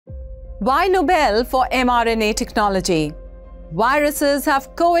Why Nobel for mRNA technology? Viruses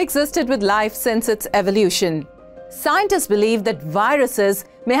have coexisted with life since its evolution. Scientists believe that viruses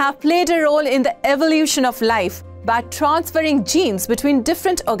may have played a role in the evolution of life by transferring genes between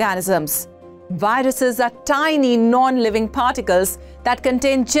different organisms. Viruses are tiny non-living particles that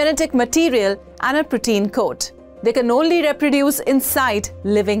contain genetic material and a protein coat. They can only reproduce inside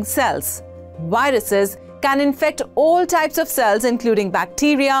living cells. Viruses can infect all types of cells, including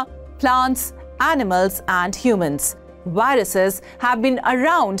bacteria, plants, animals, and humans. Viruses have been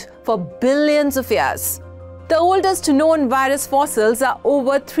around for billions of years. The oldest known virus fossils are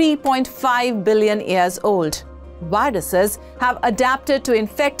over 3.5 billion years old. Viruses have adapted to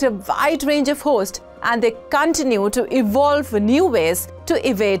infect a wide range of hosts, and they continue to evolve new ways to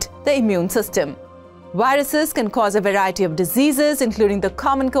evade the immune system. Viruses can cause a variety of diseases, including the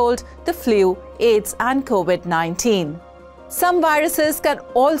common cold, the flu, AIDS, and COVID-19. Some viruses can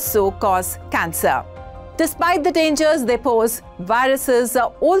also cause cancer. Despite the dangers they pose, viruses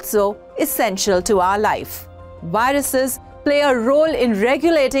are also essential to our life. Viruses play a role in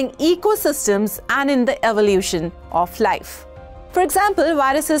regulating ecosystems and in the evolution of life. For example,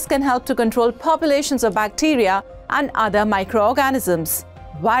 viruses can help to control populations of bacteria and other microorganisms.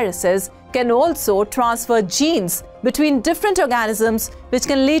 Viruses can also transfer genes between different organisms, which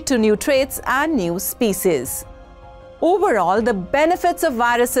can lead to new traits and new species. Overall, the benefits of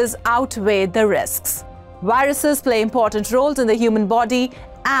viruses outweigh the risks. Viruses play important roles in the human body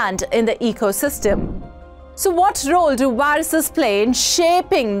and in the ecosystem. So what role do viruses play in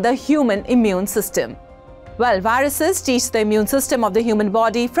shaping the human immune system? Well, viruses teach the immune system of the human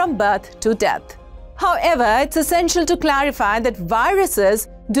body from birth to death. However, it's essential to clarify that viruses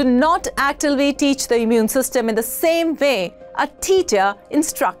do not actively teach the immune system in the same way a teacher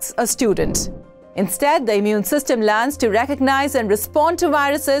instructs a student. Instead, the immune system learns to recognize and respond to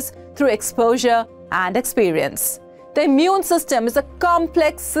viruses through exposure and experience. The immune system is a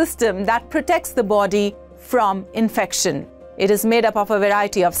complex system that protects the body from infection. It is made up of a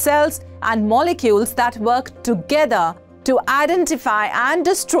variety of cells and molecules that work together to identify and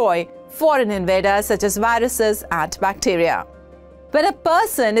destroy foreign invaders such as viruses and bacteria. When a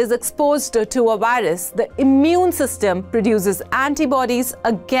person is exposed to a virus, the immune system produces antibodies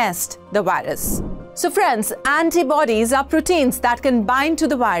against the virus. So friends, antibodies are proteins that can bind to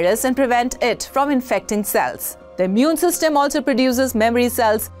the virus and prevent it from infecting cells. The immune system also produces memory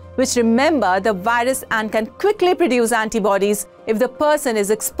cells which remember the virus and can quickly produce antibodies if the person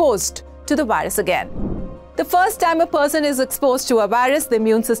is exposed to the virus again. The first time a person is exposed to a virus, the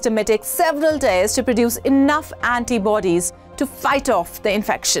immune system may take several days to produce enough antibodies to fight off the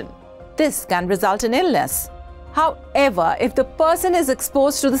infection. This can result in illness. However, if the person is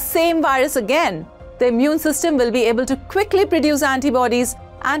exposed to the same virus again, the immune system will be able to quickly produce antibodies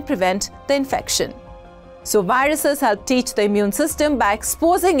and prevent the infection. So viruses help teach the immune system by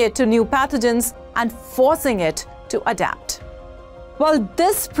exposing it to new pathogens and forcing it to adapt. Well,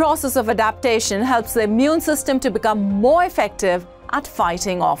 this process of adaptation helps the immune system to become more effective at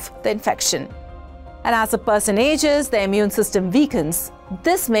fighting off the infection. And as a person ages, the immune system weakens.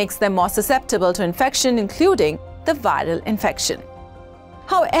 This makes them more susceptible to infection, including the viral infection.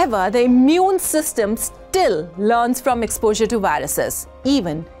 However, the immune system still learns from exposure to viruses,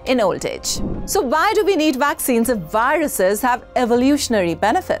 even in old age. So why do we need vaccines if viruses have evolutionary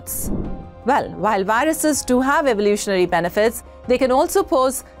benefits? Well, while viruses do have evolutionary benefits, they can also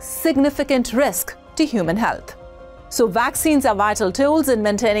pose significant risk to human health. So vaccines are vital tools in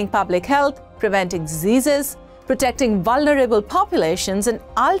maintaining public health, preventing diseases, protecting vulnerable populations, and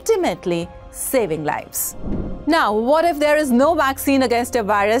ultimately saving lives. Now, what if there is no vaccine against a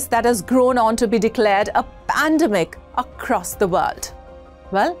virus that has grown on to be declared a pandemic across the world?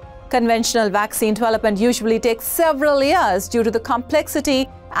 Well, conventional vaccine development usually takes several years due to the complexity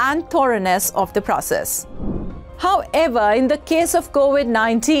and thoroughness of the process. However, in the case of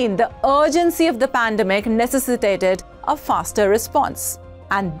COVID-19, the urgency of the pandemic necessitated a faster response.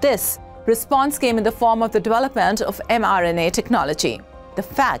 And this response came in the form of the development of mRNA technology. The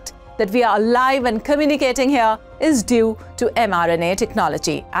fact that we are alive and communicating here is due to mRNA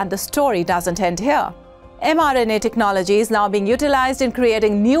technology. And the story doesn't end here. mRNA technology is now being utilized in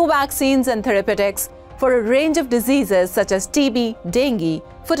creating new vaccines and therapeutics for a range of diseases such as TB, dengue,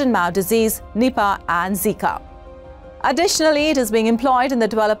 foot and mouth disease, Nipah, and Zika. Additionally, it is being employed in the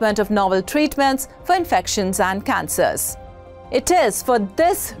development of novel treatments for infections and cancers. It is for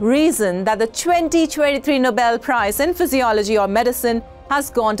this reason that the 2023 Nobel Prize in Physiology or Medicine has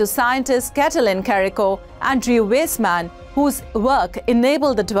gone to scientists Katalin Karikó and Drew Weissman, whose work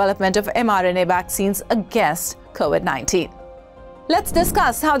enabled the development of mRNA vaccines against COVID-19. Let's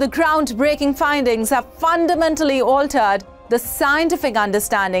discuss how the groundbreaking findings have fundamentally altered the scientific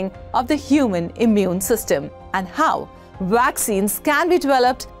understanding of the human immune system and how vaccines can be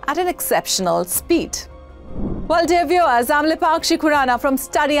developed at an exceptional speed. Well, dear viewers, I'm Lipakshi Khurana from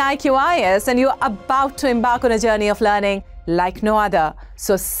StudyIQ IAS, and you're about to embark on a journey of learning like no other.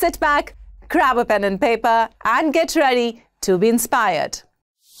 So sit back, grab a pen and paper, and get ready to be inspired.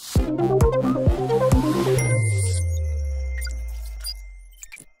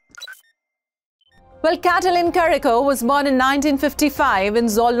 Well, Katalin Karikó was born in 1955 in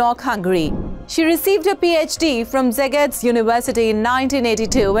Szolnok, Hungary. She received a PhD from Szeged University in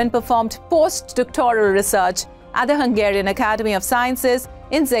 1982 and performed postdoctoral research at the Hungarian Academy of Sciences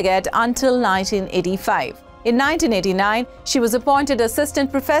in Szeged until 1985. In 1989, she was appointed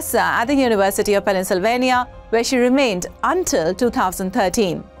assistant professor at the University of Pennsylvania, where she remained until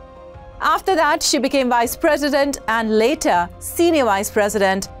 2013. After that, she became vice president and later senior vice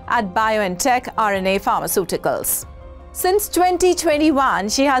president at BioNTech RNA Pharmaceuticals. Since 2021,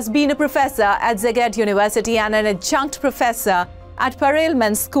 she has been a professor at Szeged University and an adjunct professor at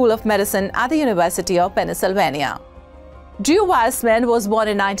Prelims School of Medicine at the University of Pennsylvania. Drew Weissman was born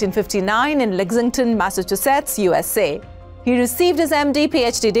in 1959 in Lexington, Massachusetts, USA. He received his MD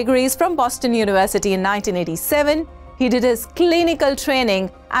PhD degrees from Boston University in 1987. He did his clinical training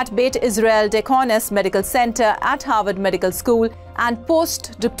at Beit Israel Deaconess Medical Center at Harvard Medical School and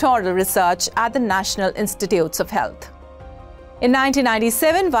postdoctoral research at the National Institutes of Health. In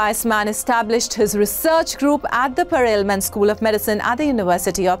 1997, Weissman established his research group at the Perelman School of Medicine at the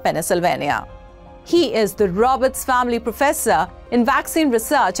University of Pennsylvania. He is the Roberts Family Professor in Vaccine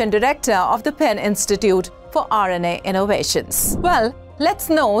Research and Director of the Penn Institute for RNA Innovations. Well, let's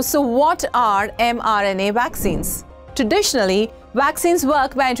know, so what are mRNA vaccines? Traditionally, vaccines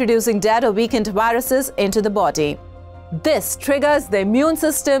work by introducing dead or weakened viruses into the body. This triggers the immune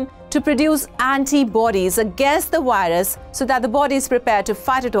system to produce antibodies against the virus so that the body is prepared to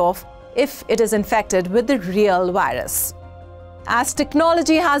fight it off if it is infected with the real virus. As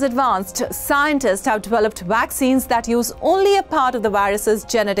technology has advanced, scientists have developed vaccines that use only a part of the virus's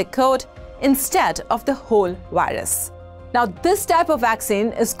genetic code instead of the whole virus. Now, this type of vaccine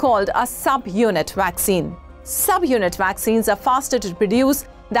is called a subunit vaccine. Subunit vaccines are faster to produce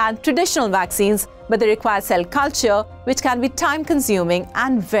than traditional vaccines, but they require cell culture, which can be time-consuming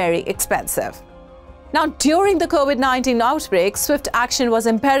and very expensive. Now, during the COVID-19 outbreak, swift action was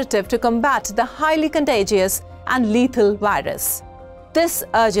imperative to combat the highly contagious and lethal virus. This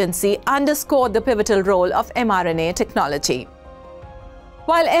urgency underscored the pivotal role of mRNA technology.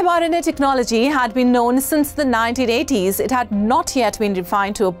 While mRNA technology had been known since the 1980s, it had not yet been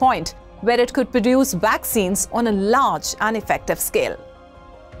refined to a point where it could produce vaccines on a large and effective scale.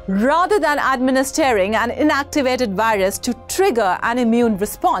 Rather than administering an inactivated virus to trigger an immune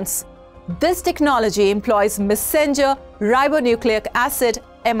response, this technology employs messenger ribonucleic acid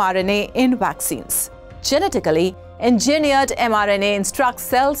mRNA in vaccines. Genetically engineered mRNA instructs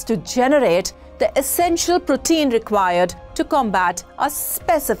cells to generate the essential protein required to combat a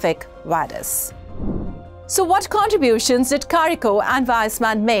specific virus. So what contributions did Karikó and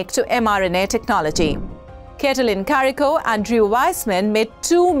Weissman make to mRNA technology? Katalin Karikó and Drew Weissman made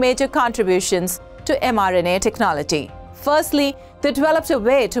two major contributions to mRNA technology. Firstly, they developed a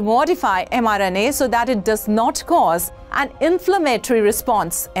way to modify mRNA so that it does not cause an inflammatory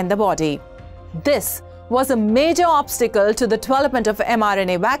response in the body. This was a major obstacle to the development of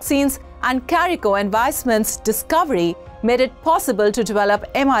mRNA vaccines, and Karikó and Weissman's discovery made it possible to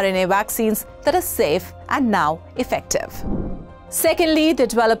develop mRNA vaccines that are safe and now effective. Secondly, they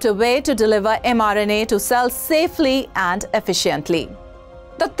developed a way to deliver mRNA to cells safely and efficiently.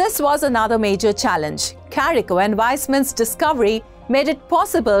 But this was another major challenge. Karikó and Weissman's discovery made it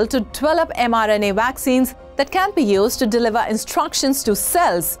possible to develop mRNA vaccines that can be used to deliver instructions to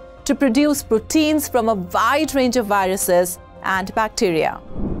cells to produce proteins from a wide range of viruses and bacteria.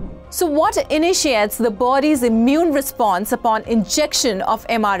 So what initiates the body's immune response upon injection of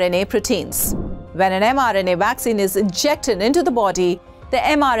mRNA proteins? When an mRNA vaccine is injected into the body, the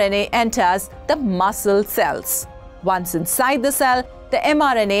mRNA enters the muscle cells. Once inside the cell, the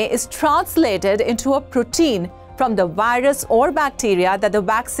mRNA is translated into a protein from the virus or bacteria that the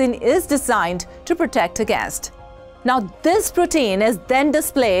vaccine is designed to protect against. Now, this protein is then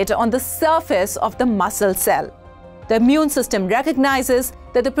displayed on the surface of the muscle cell. The immune system recognizes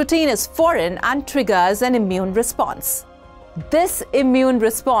that the protein is foreign and triggers an immune response. This immune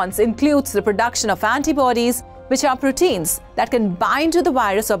response includes the production of antibodies, which are proteins that can bind to the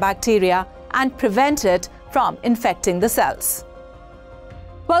virus or bacteria and prevent it from infecting the cells.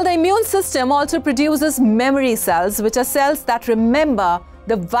 Well, the immune system also produces memory cells, which are cells that remember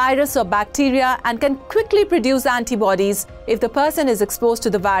the virus or bacteria and can quickly produce antibodies if the person is exposed to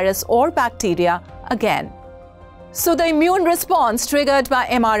the virus or bacteria again. So the immune response triggered by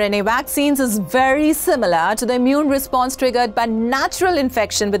mRNA vaccines is very similar to the immune response triggered by natural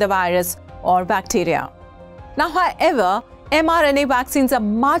infection with a virus or bacteria. Now, however, mRNA vaccines are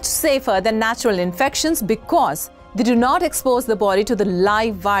much safer than natural infections because they do not expose the body to the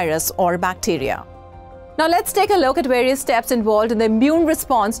live virus or bacteria. Now, let's take a look at various steps involved in the immune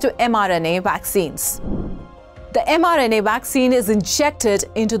response to mRNA vaccines. The mRNA vaccine is injected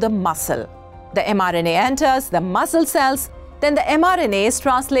into the muscle. The mRNA enters the muscle cells, then the mRNA is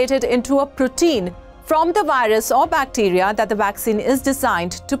translated into a protein from the virus or bacteria that the vaccine is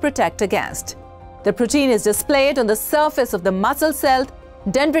designed to protect against. The protein is displayed on the surface of the muscle cell.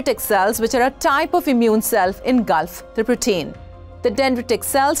 Dendritic cells, which are a type of immune cell, engulf the protein. The dendritic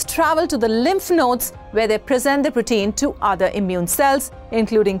cells travel to the lymph nodes where they present the protein to other immune cells,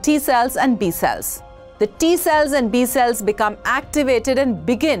 including T cells and B cells. The T cells and B cells become activated and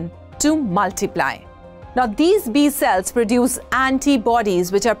begin to multiply. Now, these B cells produce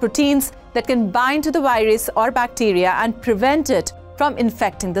antibodies, which are proteins that can bind to the virus or bacteria and prevent it from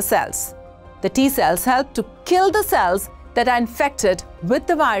infecting the cells. The T cells help to kill the cells that are infected with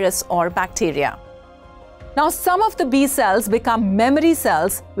the virus or bacteria. Now, some of the B cells become memory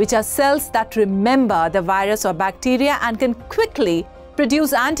cells, which are cells that remember the virus or bacteria and can quickly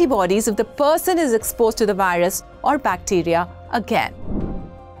produce antibodies if the person is exposed to the virus or bacteria again.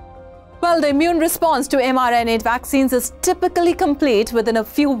 Well, the immune response to mRNA vaccines is typically complete within a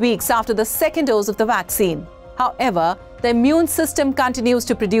few weeks after the second dose of the vaccine. However, the immune system continues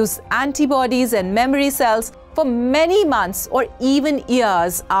to produce antibodies and memory cells for many months or even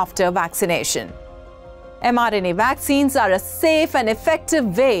years after vaccination. mRNA vaccines are a safe and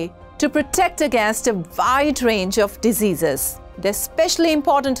effective way to protect against a wide range of diseases. They're especially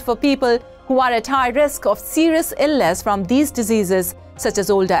important for people who are at high risk of serious illness from these diseases, such as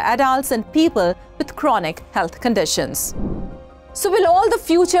older adults and people with chronic health conditions. So, will all the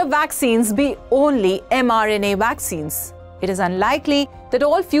future vaccines be only mRNA vaccines? It is unlikely that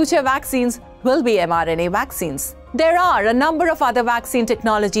all future vaccines will be mRNA vaccines. There are a number of other vaccine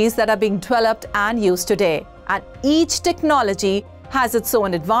technologies that are being developed and used today, and each technology has its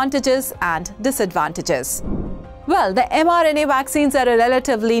own advantages and disadvantages. Well, the mRNA vaccines are a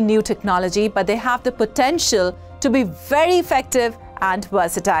relatively new technology, but they have the potential to be very effective and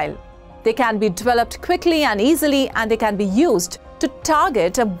versatile. They can be developed quickly and easily, and they can be used to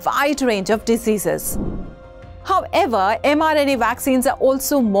target a wide range of diseases. However, mRNA vaccines are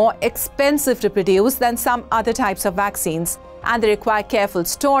also more expensive to produce than some other types of vaccines, and they require careful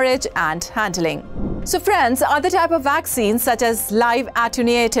storage and handling. So friends, other types of vaccines such as live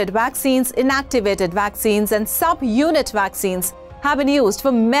attenuated vaccines, inactivated vaccines, and subunit vaccines have been used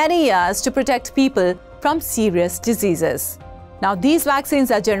for many years to protect people from serious diseases. Now, these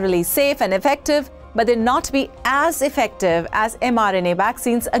vaccines are generally safe and effective, but they not be as effective as mRNA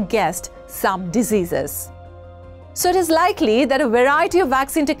vaccines against some diseases. So it is likely that a variety of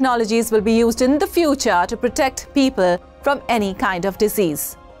vaccine technologies will be used in the future to protect people from any kind of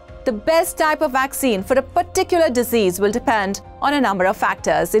disease. The best type of vaccine for a particular disease will depend on a number of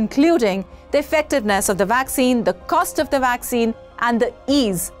factors, including the effectiveness of the vaccine, the cost of the vaccine, and the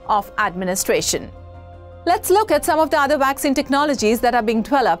ease of administration. Let's look at some of the other vaccine technologies that are being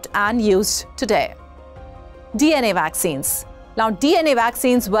developed and used today. DNA vaccines. Now, DNA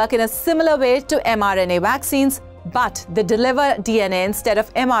vaccines work in a similar way to mRNA vaccines, but they deliver DNA instead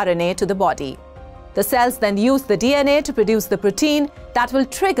of mRNA to the body. The cells then use the DNA to produce the protein that will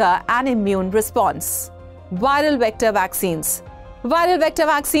trigger an immune response. Viral vector vaccines. Viral vector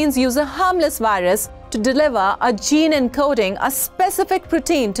vaccines use a harmless virus to deliver a gene encoding a specific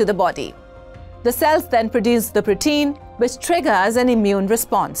protein to the body. The cells then produce the protein, which triggers an immune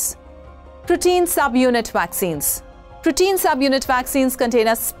response. Protein subunit vaccines. Protein subunit vaccines contain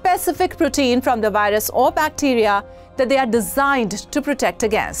a specific protein from the virus or bacteria that they are designed to protect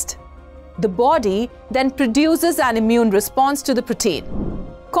against. The body then produces an immune response to the protein.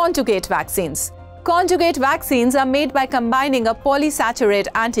 Conjugate vaccines. Conjugate vaccines are made by combining a polysaccharide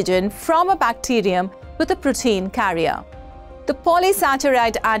antigen from a bacterium with a protein carrier. The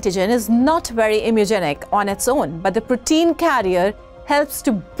polysaccharide antigen is not very immunogenic on its own, but the protein carrier helps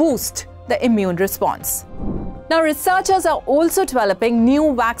to boost the immune response. Now, researchers are also developing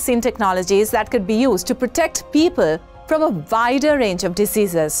new vaccine technologies that could be used to protect people from a wider range of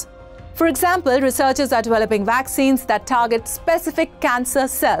diseases. For example, researchers are developing vaccines that target specific cancer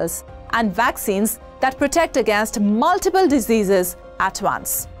cells and vaccines that protect against multiple diseases at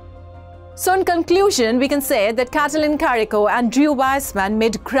once. So in conclusion, we can say that Katalin Karikó and Drew Weissman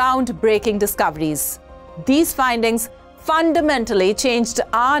made groundbreaking discoveries. These findings fundamentally changed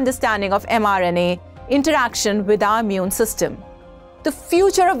our understanding of mRNA interaction with our immune system. The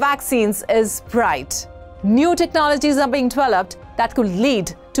future of vaccines is bright. New technologies are being developed that could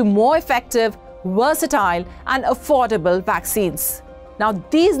lead to more effective, versatile, and affordable vaccines. Now,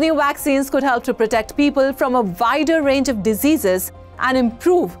 these new vaccines could help to protect people from a wider range of diseases and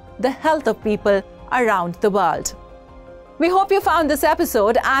improve the health of people around the world. We hope you found this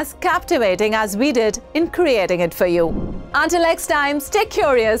episode as captivating as we did in creating it for you. Until next time, stay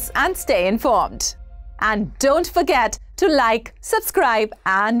curious and stay informed. And don't forget to like, subscribe,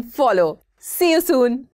 and follow. See you soon.